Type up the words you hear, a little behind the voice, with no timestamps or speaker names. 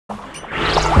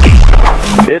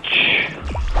bitch.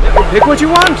 Pick what you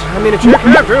want. I mean, it's your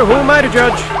character. Who am I to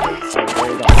judge?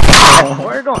 Where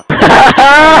are you going?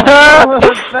 Oh,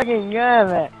 fucking god,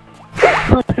 man.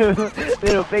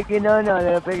 Little piggy, no,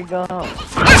 little piggy, go home.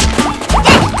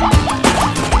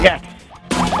 Yes.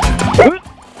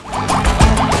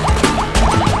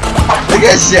 Look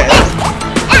at shit.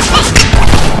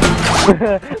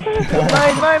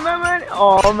 Mine.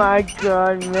 Oh my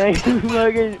god, man. You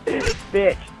fucking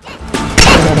bitch.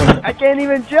 I can't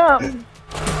even jump.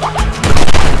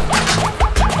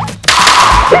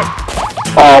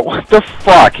 Oh, what the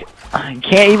fuck? I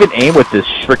can't even aim with this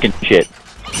frickin' shit.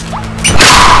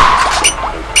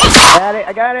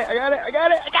 I got it.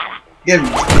 Get him,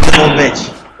 little bitch.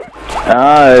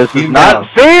 This is not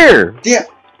fair! Yeah.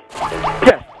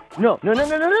 Yes. No.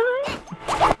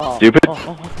 Oh, Stupid.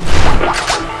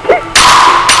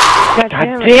 God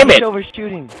damn it!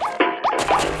 Overshooting.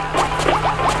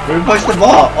 We pushed the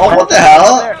ball. Oh, what the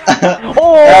hell?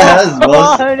 Oh, that was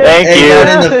most... Thank you.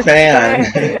 Got in the fan.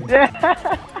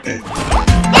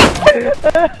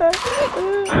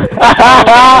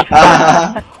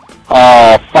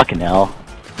 Oh, fucking hell.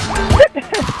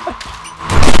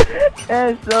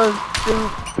 That's so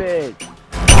stupid.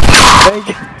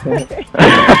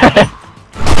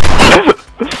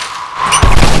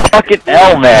 Fucking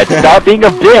hell, man. Stop being a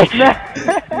bitch.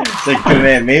 It's like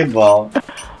command meatball.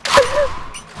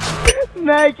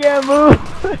 Man, I can't move.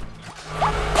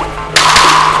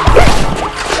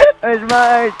 It's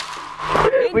mine.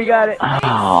 We got it.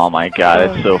 Oh my god,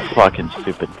 it's so fucking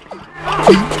stupid.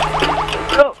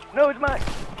 No, it's mine.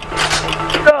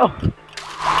 No.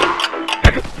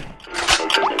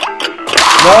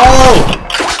 No!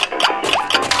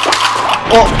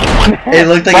 Oh! It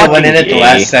looked like it went in at the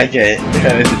last second.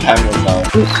 The time was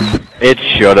out. It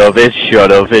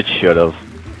should've.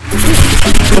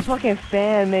 The fucking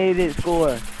fan made it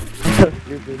score. So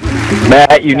stupid.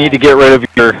 Matt, you need to get rid of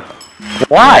your...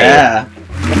 Why? Yeah.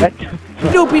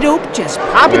 Doopy doop, just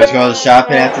pop We're it. just going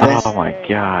shopping after this. Oh my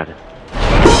god.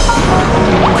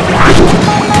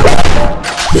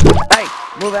 Hey,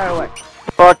 move out of the way.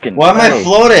 Fucking... Why am I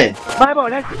floating? My ball,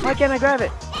 why can't I grab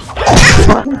it?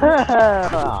 Move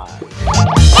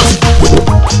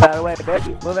out of the way, bitch.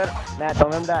 Move out of... Matt, don't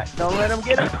let him die. Don't let him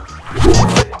get him.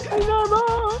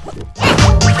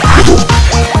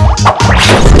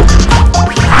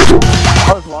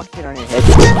 I was walking on your head.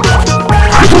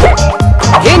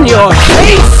 In your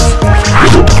face!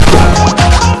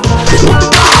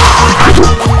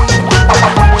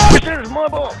 This is my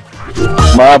ball.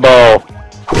 My ball.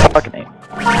 Fucking name.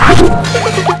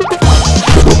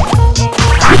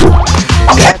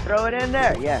 Yeah, throw it in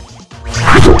there. Yeah.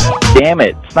 Damn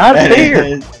it. It's not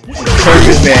fair.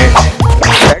 Circus man.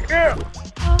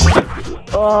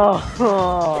 Oh.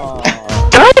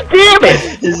 God damn it.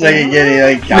 It's like you're getting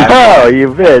like No, you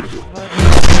bitch.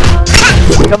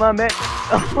 Come on, bitch.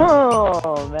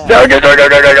 Oh, man. No,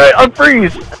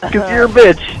 unfreeze. Cause you're a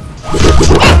bitch.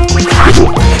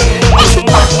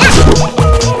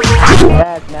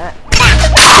 That's Matt.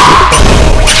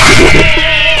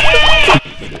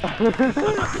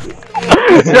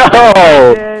 No.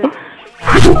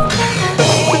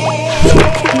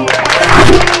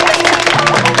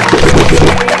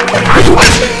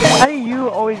 How do you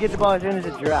always get the ball as soon as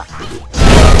it drops?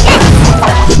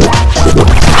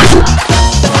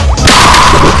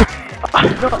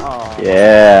 Oh.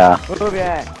 Yeah. Move your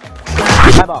ass.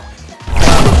 My ball.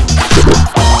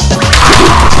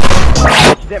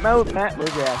 Move, Matt,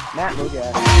 move your ass. Matt, move your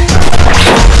ass.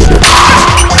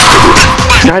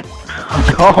 God.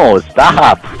 No,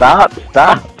 stop.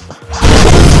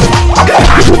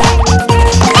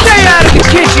 Stay out of the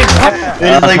kitchen!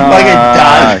 It's like fucking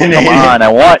dominating. Come on, I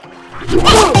want...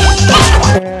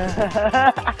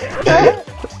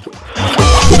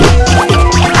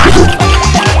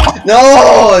 No,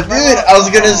 dude, I was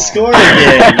gonna score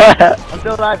again. I'm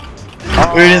still alive.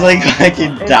 We were just like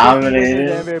fucking dominated.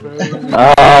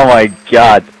 Oh my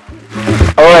god.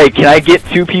 Alright, can I get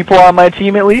 2 people on my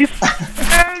team at least?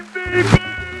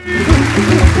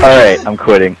 Alright, I'm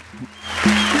quitting.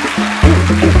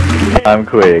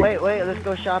 Wait, let's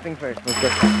go shopping first.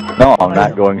 No, I'm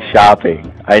not going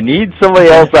shopping. I need somebody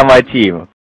else on my team.